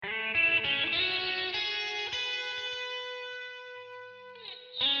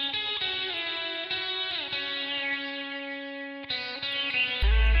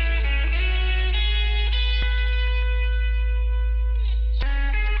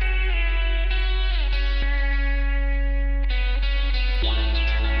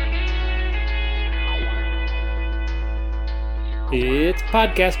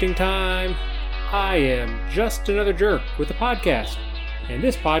Podcasting time! I am just another jerk with a podcast, and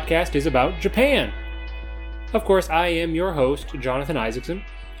this podcast is about Japan. Of course, I am your host, Jonathan Isaacson.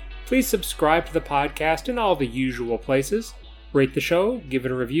 Please subscribe to the podcast in all the usual places. Rate the show, give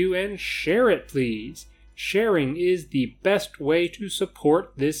it a review, and share it, please. Sharing is the best way to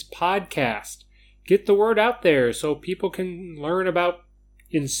support this podcast. Get the word out there so people can learn about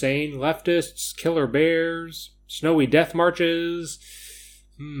insane leftists, killer bears, snowy death marches.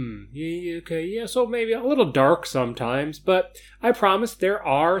 So maybe a little dark sometimes, but I promise there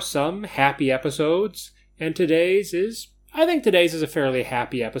are some happy episodes, and today's is a fairly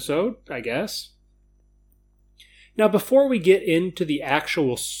happy episode, I guess. Now, before we get into the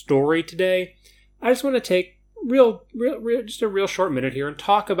actual story today, I just want to take just a real short minute here and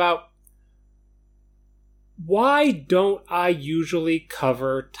talk about why don't I usually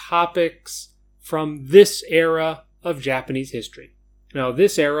cover topics from this era of Japanese history. Now,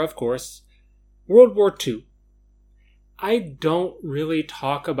 this era, of course, World War II. I don't really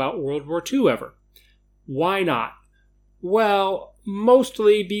talk about World War II ever. Why not? Well,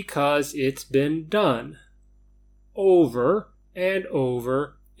 mostly because it's been done. Over and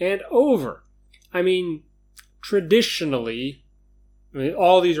over and over. I mean, traditionally,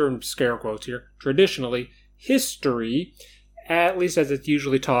 all these are in scare quotes here, traditionally, history, at least as it's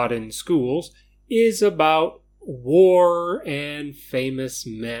usually taught in schools, is about war and famous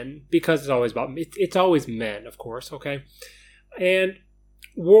men, because it's always men, of course, okay? And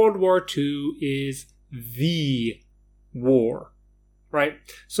World War II is the war, right?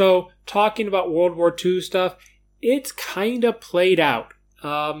 So talking about World War II stuff, it's kind of played out.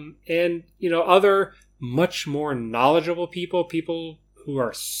 And, other much more knowledgeable people who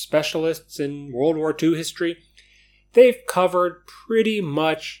are specialists in World War II history, they've covered pretty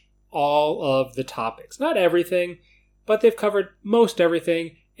much all of the topics. Not everything, but they've covered most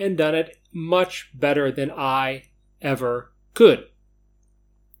everything and done it much better than I ever could.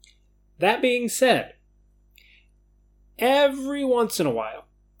 That being said, every once in a while,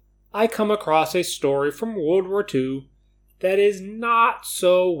 I come across a story from World War II that is not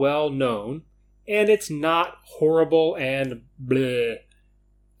so well known, and it's not horrible and bleh.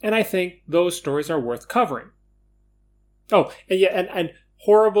 And I think those stories are worth covering. Oh, and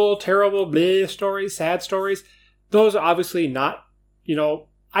horrible, terrible, bleh stories, sad stories, those are obviously not,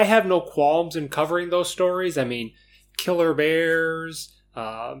 I have no qualms in covering those stories. I mean, killer bears,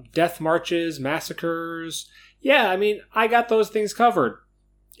 death marches, massacres. Yeah, I got those things covered.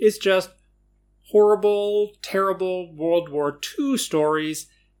 It's just horrible, terrible World War II stories.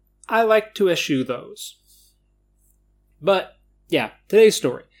 I like to eschew those. But, yeah, today's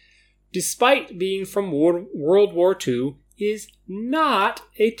story, despite being from World War II, is not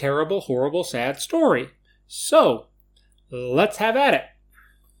a terrible, horrible, sad story. So, let's have at it.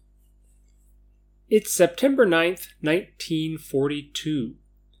 It's September 9th, 1942.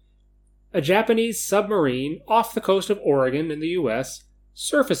 A Japanese submarine off the coast of Oregon in the U.S.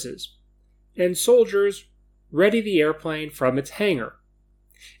 surfaces, and soldiers ready the airplane from its hangar.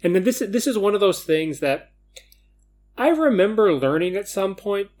 And then this is one of those things that I remember learning at some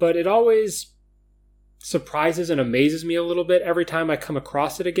point, but it always surprises and amazes me a little bit every time I come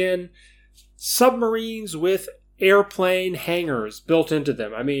across it again. Submarines with airplane hangars built into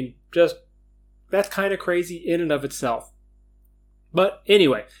them. That's kind of crazy in and of itself. But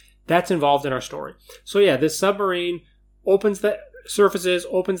anyway, that's involved in our story. So yeah, this submarine opens the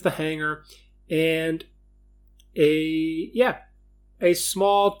hangar, and a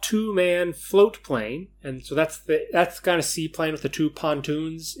small two-man float plane, and so that's kind of seaplane with the two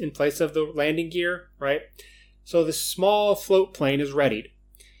pontoons in place of the landing gear, right? So the small float plane is readied,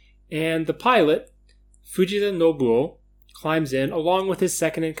 and the pilot, Fujita Nobuo, climbs in along with his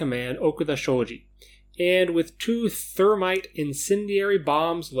second-in-command, Okuda Shoji, and with two thermite incendiary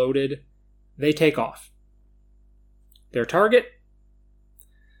bombs loaded, they take off. Their target?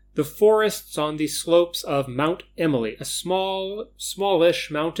 The forests on the slopes of Mount Emily, a smallish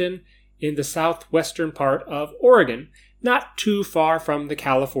mountain in the southwestern part of Oregon, not too far from the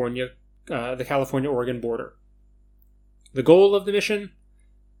California-Oregon border. The goal of the mission?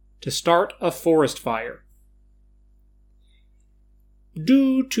 To start a forest fire.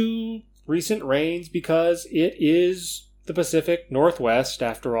 Due to recent rains, because it is the Pacific Northwest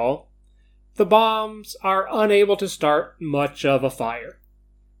after all, the bombs are unable to start much of a fire.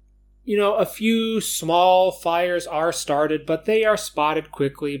 A few small fires are started, but they are spotted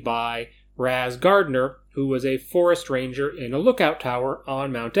quickly by Raz Gardner, who was a forest ranger in a lookout tower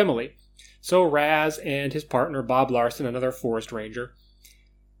on Mount Emily. So Raz and his partner Bob Larson, another forest ranger,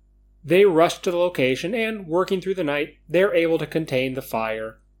 They rush to the location and, working through the night, they're able to contain the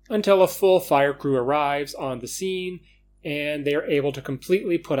fire until a full fire crew arrives on the scene and they're able to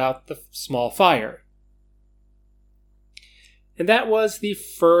completely put out the small fire. And that was the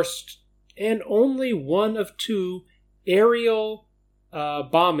first and only one of two aerial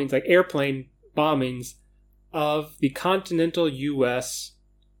bombings, like airplane bombings, of the continental U.S.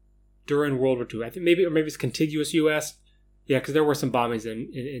 during World War II. I think maybe it's contiguous U.S. Yeah, because there were some bombings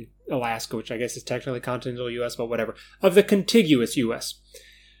in Alaska, which I guess is technically continental U.S., but whatever. Of the contiguous U.S.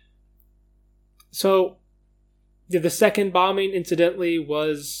 So the second bombing, incidentally,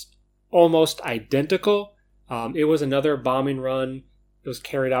 was almost identical. It was another bombing run that was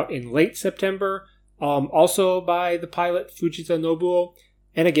carried out in late September, also by the pilot Fujita Nobuo.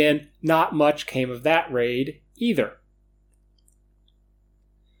 And again, not much came of that raid either.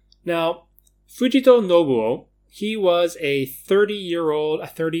 Now, Fujita Nobuo, he was a 30-year-old,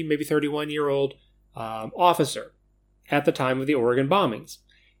 maybe 31-year-old officer at the time of the Oregon bombings.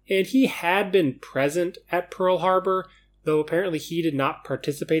 And he had been present at Pearl Harbor, though apparently he did not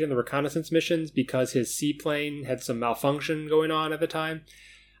participate in the reconnaissance missions because his seaplane had some malfunction going on at the time.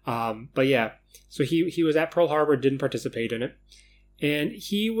 But yeah, so he was at Pearl Harbor, didn't participate in it. And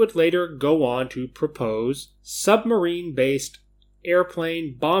he would later go on to propose submarine-based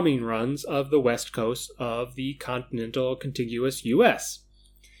airplane bombing runs of the west coast of the continental contiguous U.S.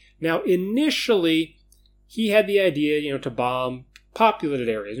 Now, initially, he had the idea, to bomb populated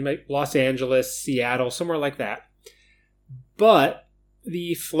areas, like Los Angeles, Seattle, somewhere like that. But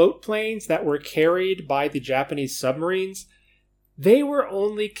the float planes that were carried by the Japanese submarines, they were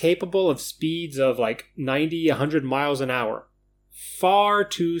only capable of speeds of like 90, 100 miles an hour. Far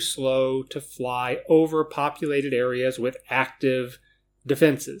too slow to fly over populated areas with active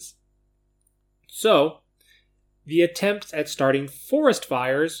defenses. So, the attempts at starting forest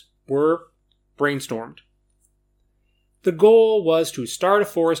fires were brainstormed. The goal was to start a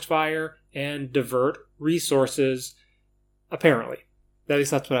forest fire and divert resources, apparently. At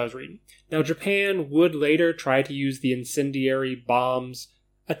least that's what I was reading. Now, Japan would later try to use the incendiary bombs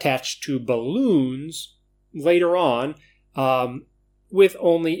attached to balloons later on, with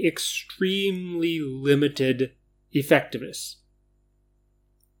only extremely limited effectiveness.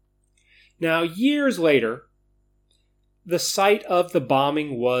 Now, years later, the site of the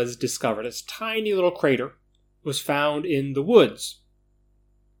bombing was discovered. This tiny little crater was found in the woods.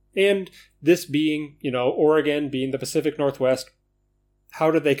 And this being, Oregon being the Pacific Northwest,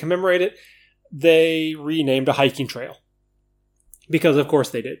 how did they commemorate it? They renamed a hiking trail. Because, of course,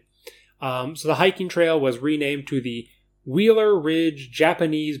 they did. So the hiking trail was renamed to the Wheeler Ridge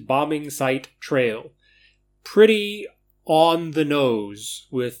Japanese Bombing Site Trail. Pretty on the nose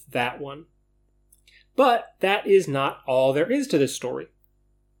with that one. But that is not all there is to this story.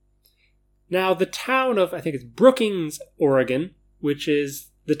 Now, the town of, I think it's Brookings, Oregon, which is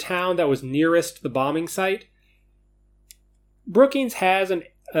the town that was nearest the bombing site, Brookings has an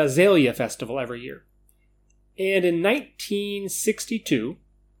Azalea Festival every year. And in 1962,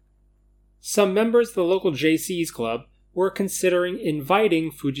 some members of the local JC's club were considering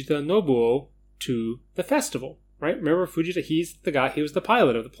inviting Fujita Nobuo to the festival, right? Remember Fujita, he was the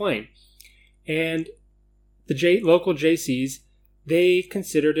pilot of the plane. And the local JCs, they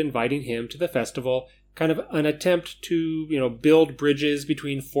considered inviting him to the festival, kind of an attempt to, build bridges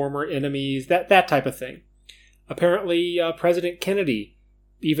between former enemies, that type of thing. Apparently, President Kennedy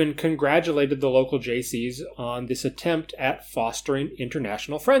even congratulated the local JCs on this attempt at fostering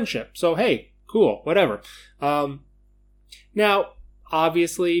international friendship. So, hey, cool, whatever. Now,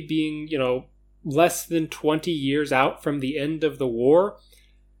 obviously, being, less than 20 years out from the end of the war,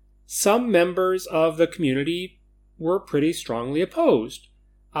 some members of the community were pretty strongly opposed.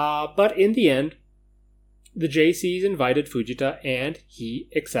 But in the end, the JCs invited Fujita and he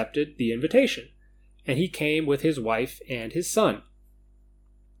accepted the invitation. And he came with his wife and his son.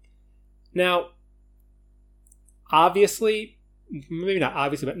 Now, obviously, maybe not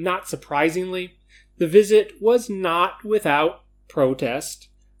obviously, but not surprisingly, the visit was not without protest.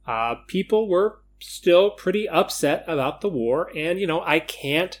 People were still pretty upset about the war, and, I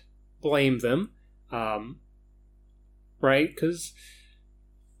can't blame them, right? Because,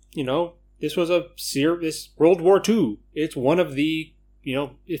 this was this World War II. It's one of the,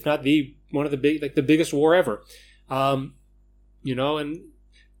 if not one of the the biggest war ever. And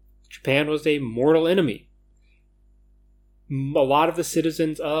Japan was a mortal enemy. A lot of the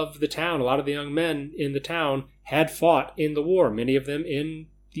citizens of the town, a lot of the young men in the town had fought in the war, many of them in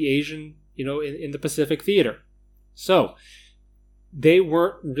the Asian, in the Pacific theater. So, they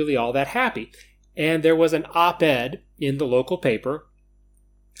weren't really all that happy. And there was an op-ed in the local paper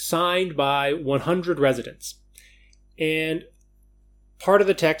signed by 100 residents. And part of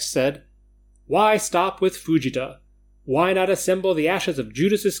the text said, "Why stop with Fujita? Why not assemble the ashes of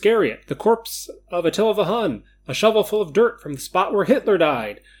Judas Iscariot, the corpse of Attila the Hun, a shovel full of dirt from the spot where Hitler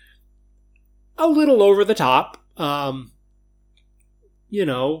died?" A little over the top,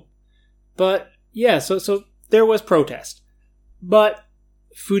 but yeah, so there was protest. But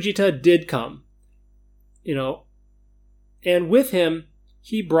Fujita did come, and with him,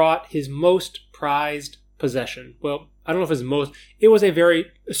 he brought his most prized possession. Well, I don't know if it was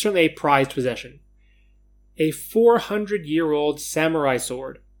certainly a prized possession. A 400-year-old samurai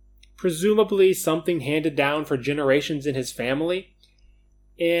sword, presumably something handed down for generations in his family.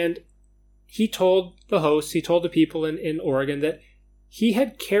 And he told the people in Oregon that he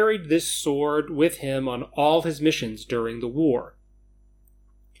had carried this sword with him on all his missions during the war.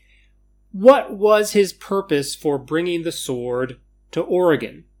 What was his purpose for bringing the sword to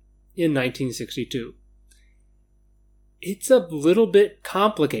Oregon in 1962? It's a little bit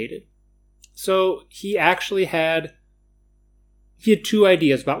complicated. So he actually had two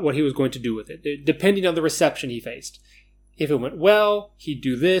ideas about what he was going to do with it, depending on the reception he faced. If it went well, he'd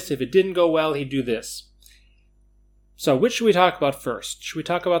do this. If it didn't go well, he'd do this. So which should we talk about first? Should we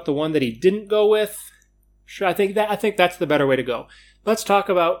talk about the one that he didn't go with? Sure, I think that's the better way to go. Let's talk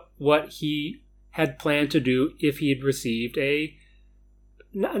about what he had planned to do if he had received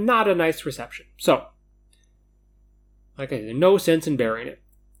not a nice reception. So, like I said, no sense in burying it.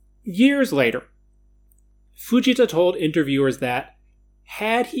 Years later, Fujita told interviewers that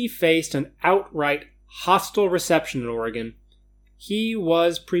had he faced an outright hostile reception in Oregon, he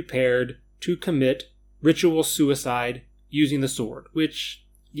was prepared to commit ritual suicide using the sword, which,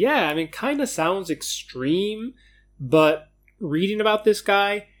 kind of sounds extreme, but reading about this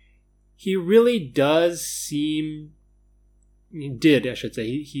guy, he really does seem...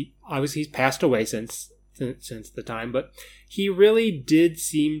 He obviously he's passed away since the time, but he really did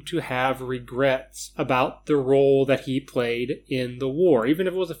seem to have regrets about the role that he played in the war, even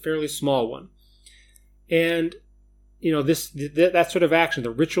if it was a fairly small one. And, that sort of action,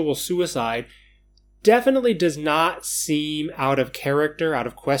 the ritual suicide, definitely does not seem out of character, out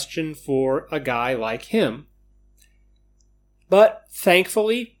of question for a guy like him. But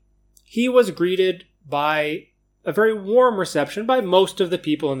thankfully, he was greeted by a very warm reception by most of the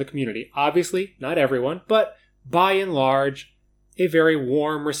people in the community. Obviously, not everyone, but by and large, a very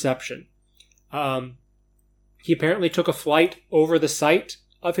warm reception. He apparently took a flight over the site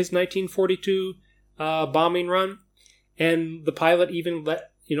of his 1942 bombing run, and the pilot even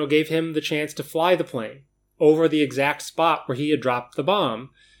gave him the chance to fly the plane over the exact spot where he had dropped the bomb,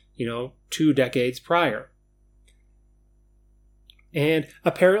 2 decades prior. And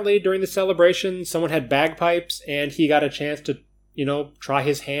apparently during the celebration, someone had bagpipes and he got a chance to, try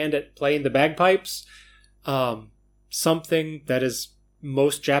his hand at playing the bagpipes. Something that is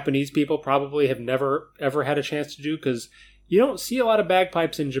most Japanese people probably have never, ever had a chance to do because you don't see a lot of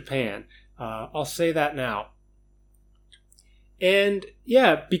bagpipes in Japan. I'll say that now. And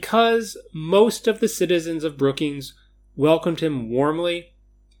because most of the citizens of Brookings welcomed him warmly,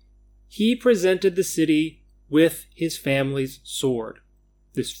 he presented the city with his family's sword,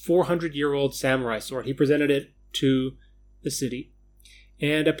 this 400-year-old samurai sword. He presented it to the city.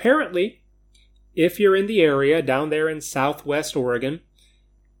 And apparently, if you're in the area down there in southwest Oregon,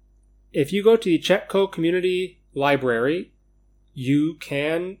 if you go to the Chetco Community Library, you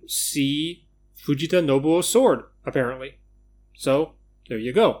can see Fujita Nobuo's sword, apparently. So, there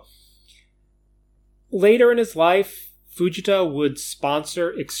you go. Later in his life, Fujita would sponsor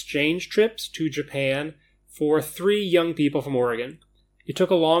exchange trips to Japan for 3 young people from Oregon. It took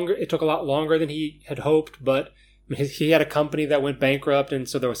a lot longer than he had hoped, but he had a company that went bankrupt, and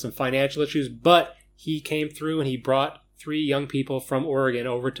so there were some financial issues, but he came through and he brought 3 young people from Oregon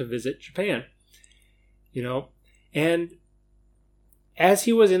over to visit Japan. And as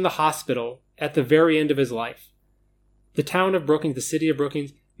he was in the hospital at the very end of his life, the town of Brookings, the city of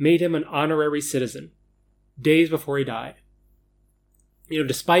Brookings, made him an honorary citizen days before he died.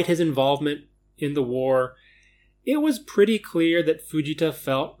 Despite his involvement in the war, it was pretty clear that Fujita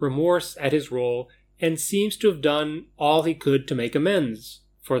felt remorse at his role and seems to have done all he could to make amends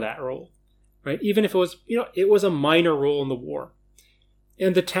for that role, right? Even if it was, it was a minor role in the war.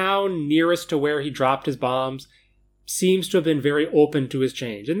 And the town nearest to where he dropped his bombs seems to have been very open to his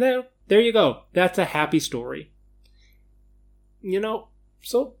change. And there you go. That's a happy story.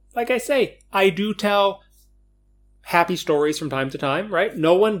 So like I say, I do tell happy stories from time to time, right?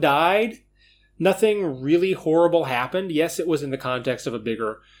 No one died. Nothing really horrible happened. Yes, it was in the context of a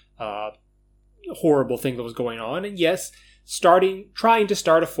bigger horrible thing that was going on. And yes, trying to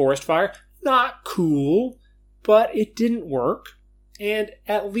start a forest fire. Not cool, but it didn't work. And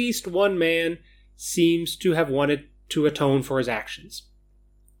at least one man seems to have wanted to atone for his actions.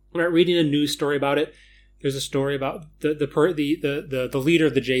 When I'm reading a news story about it, there's a story about the leader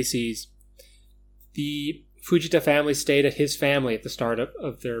of the JCs. The Fujita family stayed at his family at the start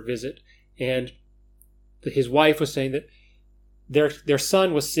of their visit, and his wife was saying that their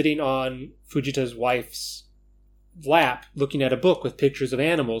son was sitting on Fujita's wife's lap looking at a book with pictures of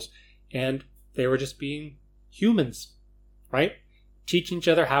animals, and they were just being humans, right? Teaching each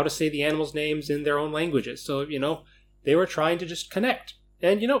other how to say the animals' names in their own languages. So, they were trying to just connect.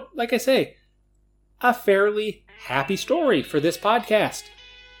 And, like I say, a fairly happy story for this podcast,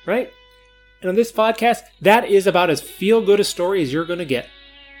 right? And on this podcast, that is about as feel-good a story as you're going to get.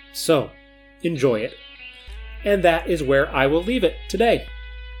 So, enjoy it. And that is where I will leave it today.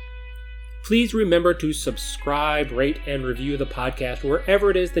 Please remember to subscribe, rate, and review the podcast wherever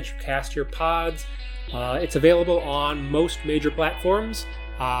it is that you cast your pods. It's available on most major platforms.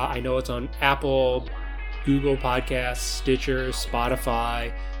 I know it's on Apple, Google Podcasts, Stitcher,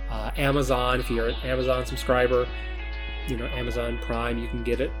 Spotify, Amazon. If you're an Amazon subscriber, Amazon Prime, you can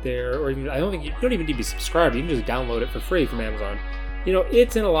get it there. Or even, I don't think you don't even need to be subscribed. You can just download it for free from Amazon.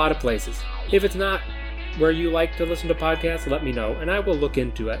 It's in a lot of places. If it's not where you like to listen to podcasts, let me know, and I will look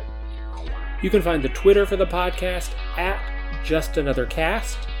into it. You can find the Twitter for the podcast at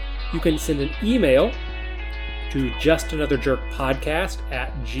JustAnotherCast. You can send an email to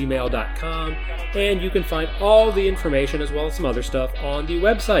justanotherjerkpodcast@gmail.com, and you can find all the information as well as some other stuff on the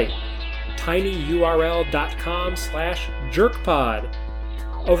website, tinyurl.com/jerkpod.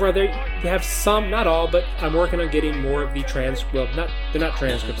 Over there, you have some, not all, but I'm working on getting more of the they're not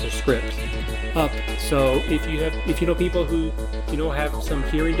transcripts, they're scripts up. So if you know people who have some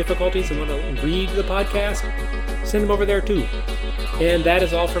hearing difficulties and want to read the podcast, send them over there too. And that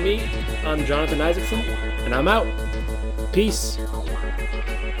is all for me. I'm Jonathan Isaacson, and I'm out. Peace.